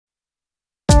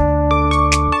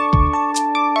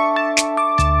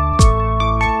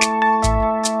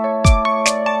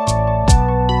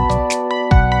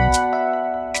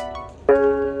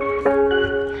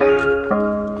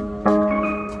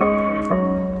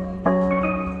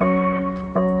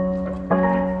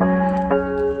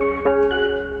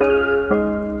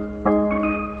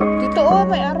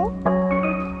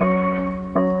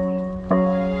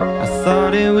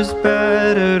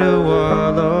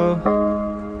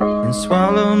and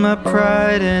swallow my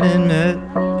pride and admit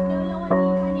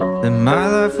that my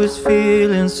life was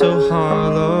feeling so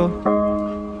hollow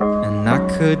and I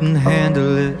couldn't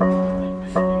handle it.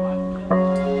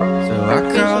 So I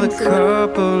called a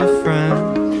couple of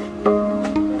friends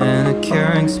and a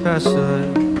caring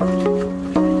specialist,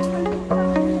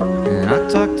 and I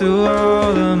talked through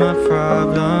all of my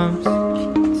problems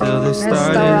till they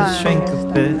started to shrink a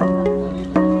bit.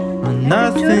 Well,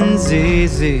 nothing's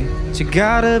easy, but you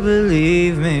gotta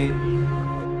believe me,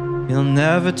 you'll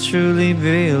never truly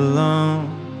be alone.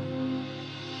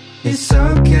 It's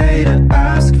okay to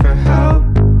ask for help,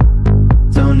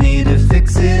 don't need to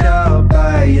fix it all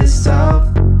by yourself.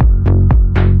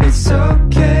 It's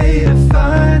okay to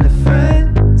find a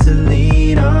friend to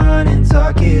lean on and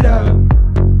talk it out,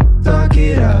 talk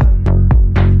it out.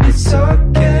 It's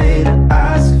okay to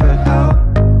ask for help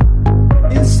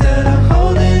instead of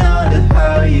holding on to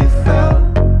how you felt.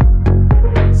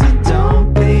 So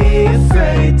don't be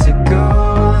afraid to go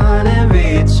on and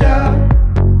reach out.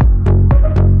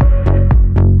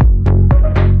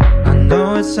 I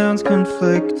know it sounds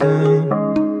conflicting,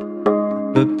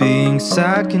 but being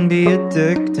sad can be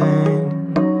addicting.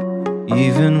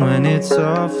 Even when it's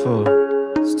awful,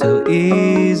 still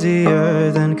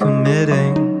easier than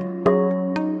committing.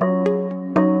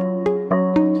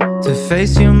 To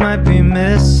face you might be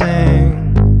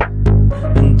missing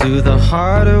and do the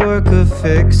harder work of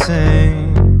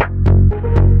fixing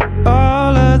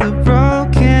all of the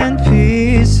broken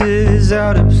pieces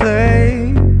out of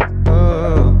place.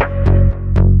 Oh,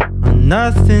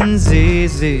 nothing's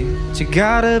easy, but you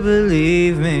gotta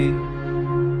believe me,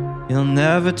 you'll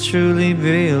never truly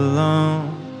be alone.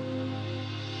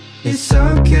 It's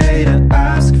okay to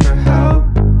ask for help,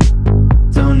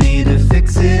 don't need to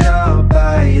fix it all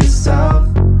by yourself.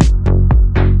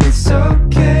 It's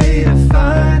okay to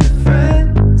find a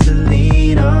friend to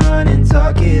lean on and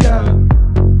talk it out,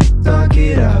 talk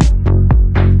it out.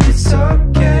 It's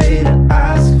okay to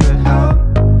ask for help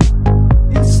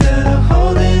instead of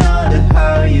holding on to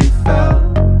how you felt.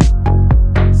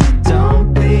 So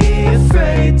don't be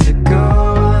afraid to go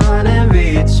on and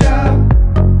reach out.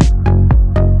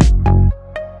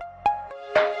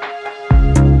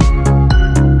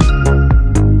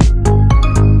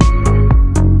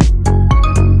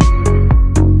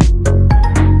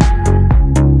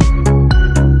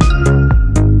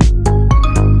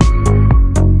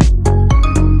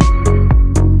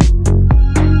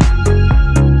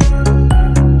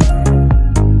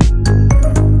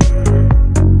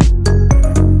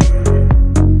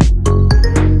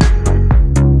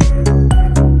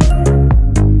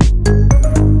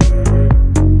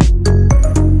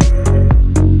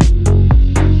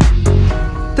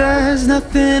 There's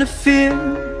nothing to fear.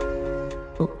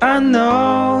 Oh, I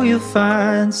know you'll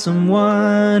find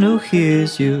someone who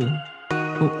hears you.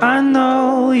 Oh, I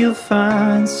know you'll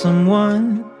find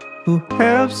someone who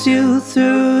helps you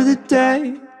through the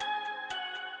day.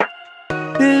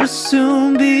 It'll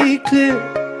soon be clear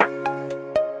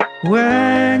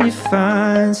when you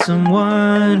find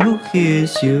someone who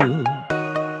hears you.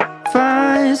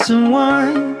 Find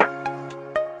someone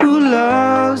who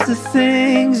loves the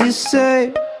things you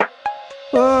say.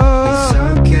 Oh, it's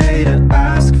okay to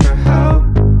ask for help,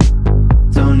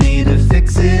 don't need to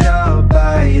fix it all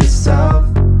by yourself.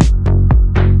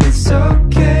 It's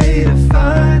okay to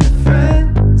find a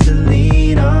friend to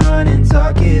lean on and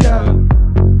talk it out,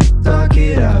 talk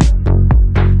it out.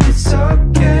 It's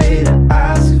okay to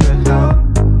ask for help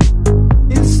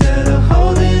instead of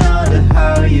holding on to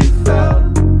how you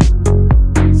felt.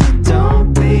 So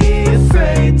don't be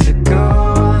afraid to go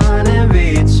on and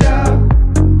reach out.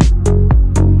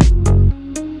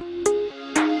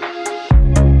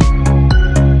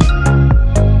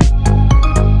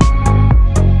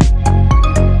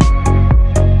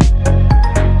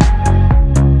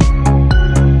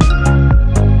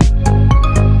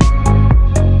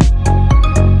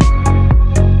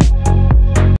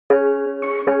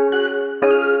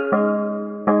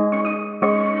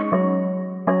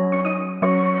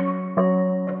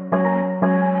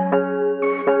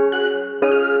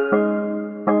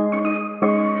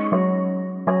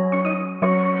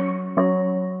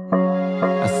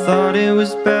 Thought it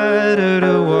was better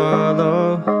to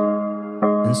wallow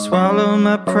and swallow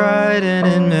my pride and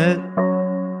admit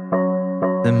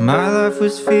that my life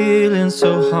was feeling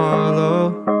so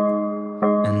hollow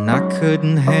and I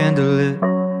couldn't handle it.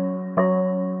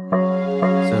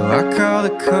 So I called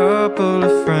a couple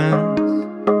of friends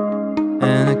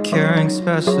and a caring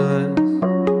specialist,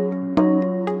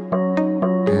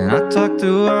 and I talked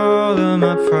through all of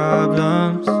my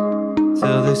problems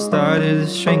till they started to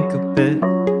shrink a bit.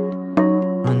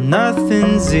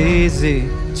 nothing's easy,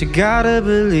 but you gotta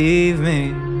believe me,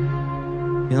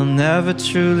 you'll never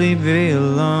truly be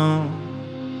alone.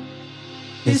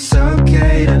 It's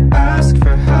okay to ask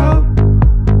for help,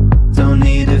 don't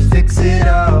need to fix it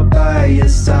all by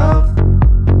yourself.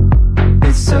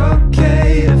 It's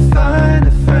okay to find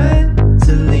a friend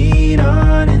to lean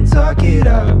on and talk it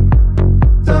out,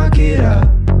 talk it out.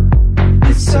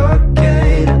 It's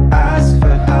okay to ask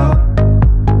for help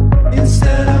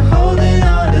instead of holding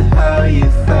on to how you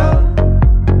felt.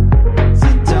 So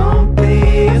don't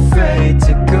be afraid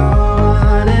to go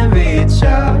on and reach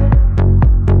out.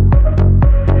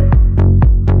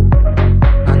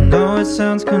 I know it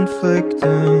sounds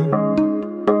conflicting,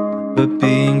 but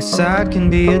being sad can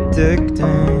be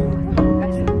addicting.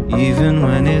 Even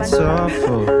when it's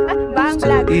awful,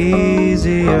 still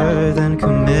easier than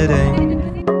committing.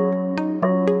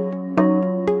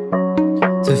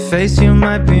 To face you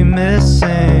might be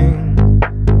missing,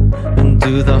 and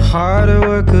do the harder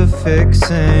work of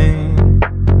fixing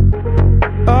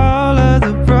all of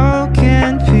the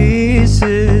broken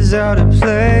pieces out of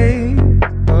place.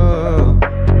 Oh.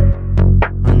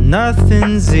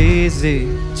 Nothing's easy,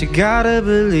 but you gotta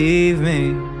believe me,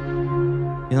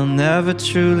 you'll never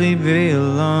truly be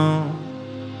alone.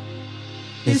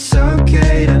 It's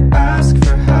okay to ask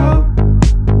for help,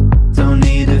 don't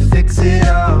need to fix it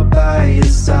all by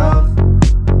yourself.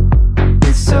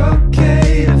 It's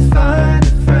okay to find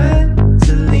a friend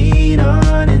to lean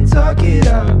on and talk it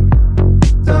out,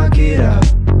 talk it out.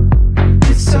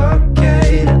 It's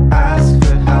okay to ask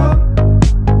for help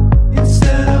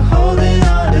instead of holding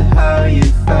on to how you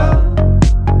felt.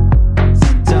 So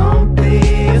don't be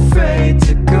afraid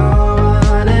to go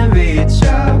on and reach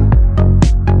out.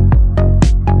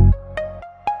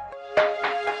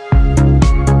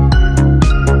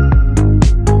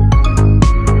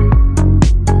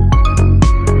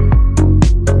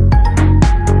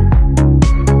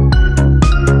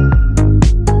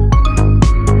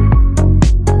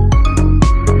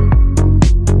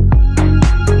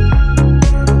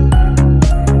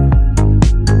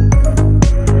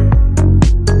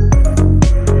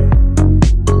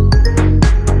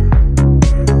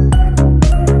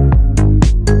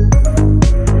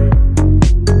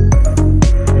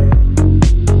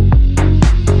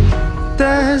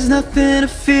 There's nothing to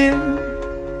fear.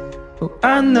 Oh,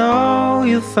 I know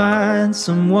you'll find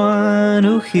someone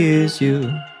who hears you.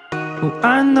 Oh,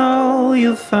 I know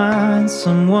you'll find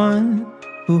someone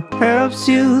who helps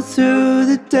you through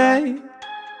the day.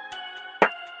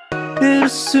 It'll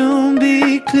soon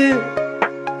be clear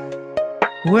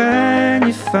when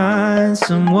you find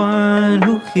someone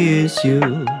who hears you.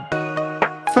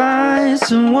 Find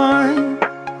someone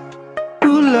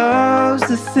who loves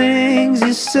the things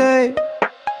you say.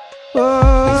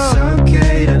 Oh. It's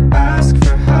okay to ask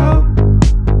for help,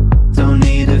 don't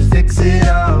need to fix it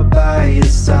all by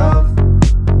yourself.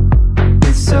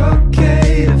 It's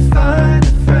okay to find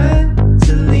a friend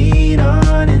to lean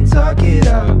on and talk it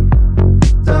out,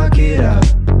 talk it out.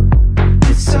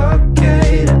 It's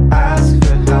okay to ask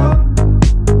for help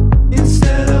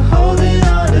instead of holding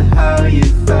on to how you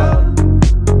felt.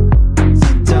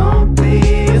 So don't be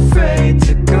afraid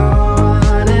to go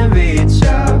on and reach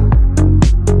out.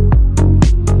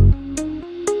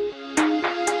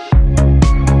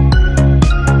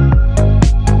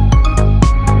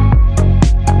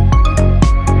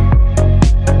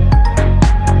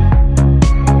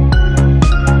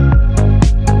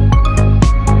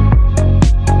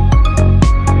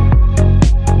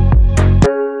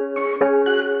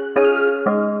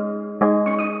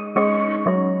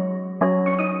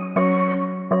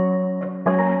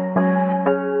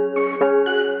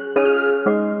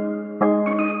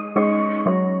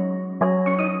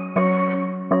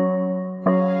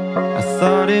 I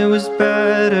thought it was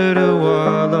better to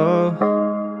wallow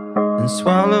and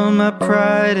swallow my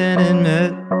pride and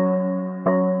admit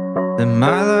that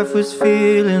my life was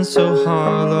feeling so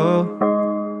hollow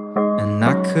and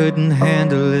I couldn't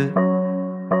handle it.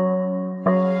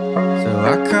 So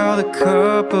I called a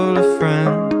couple of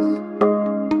friends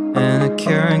and a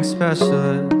caring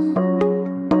specialist,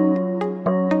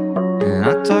 and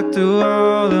I talked through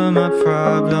all of my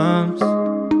problems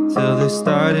till they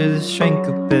started to shrink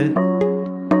a bit.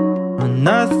 Well,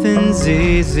 nothing's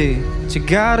easy, but you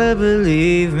gotta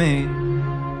believe me,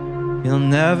 you'll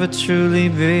never truly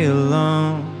be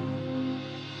alone.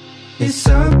 It's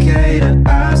okay to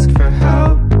ask for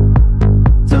help,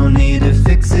 don't need to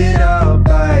fix it all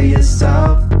by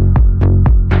yourself.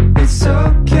 It's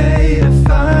okay to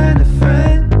find a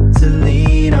friend to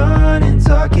lean on and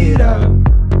talk it out,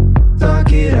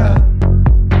 talk it out.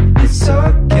 It's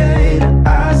okay to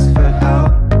ask for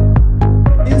help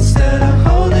instead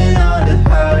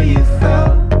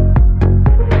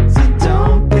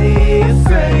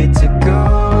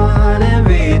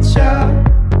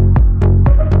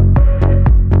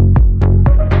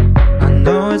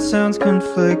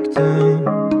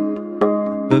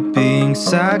but being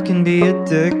sad can be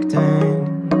addicting.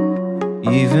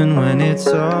 Even when it's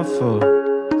awful,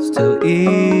 still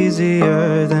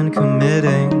easier than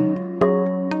committing.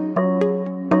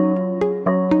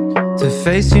 To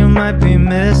face you might be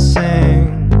missing,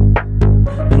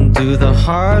 and do the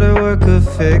harder work of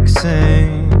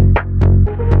fixing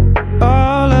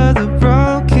all of the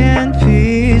broken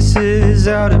pieces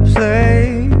out of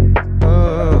place.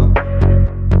 Oh,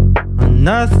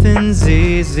 nothing's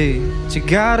easy, but you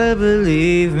gotta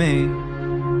believe me,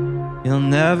 you'll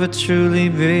never truly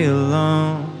be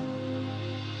alone.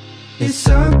 It's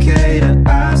okay to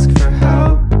ask for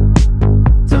help,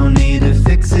 don't need to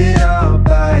fix it all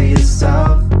by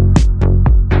yourself.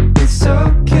 It's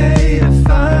okay to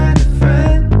find a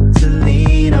friend to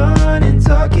lean on and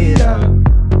talk it out,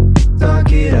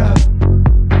 talk it out.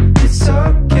 It's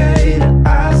okay to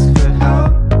ask for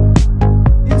help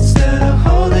instead of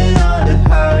holding on to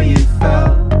how you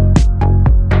felt.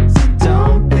 So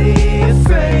don't be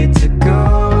afraid to go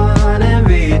on and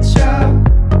reach out.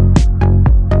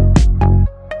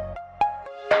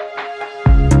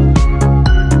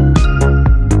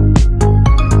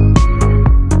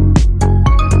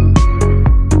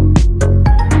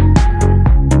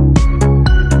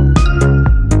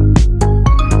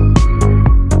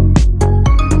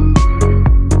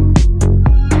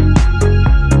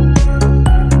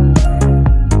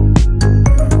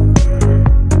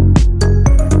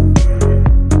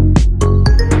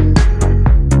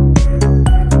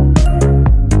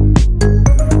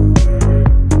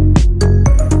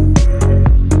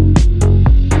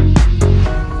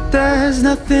 There's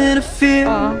nothing to fear.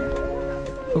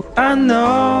 Oh, I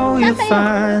know you'll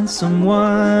find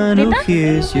someone who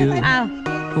hears you.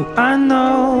 Oh, I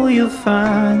know you'll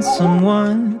find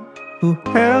someone who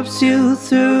helps you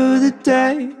through the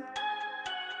day.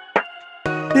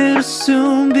 It'll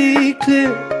soon be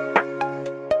clear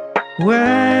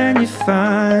when you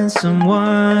find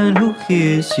someone who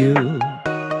hears you.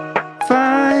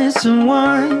 Find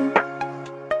someone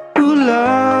who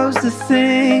loves the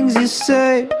things you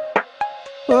say.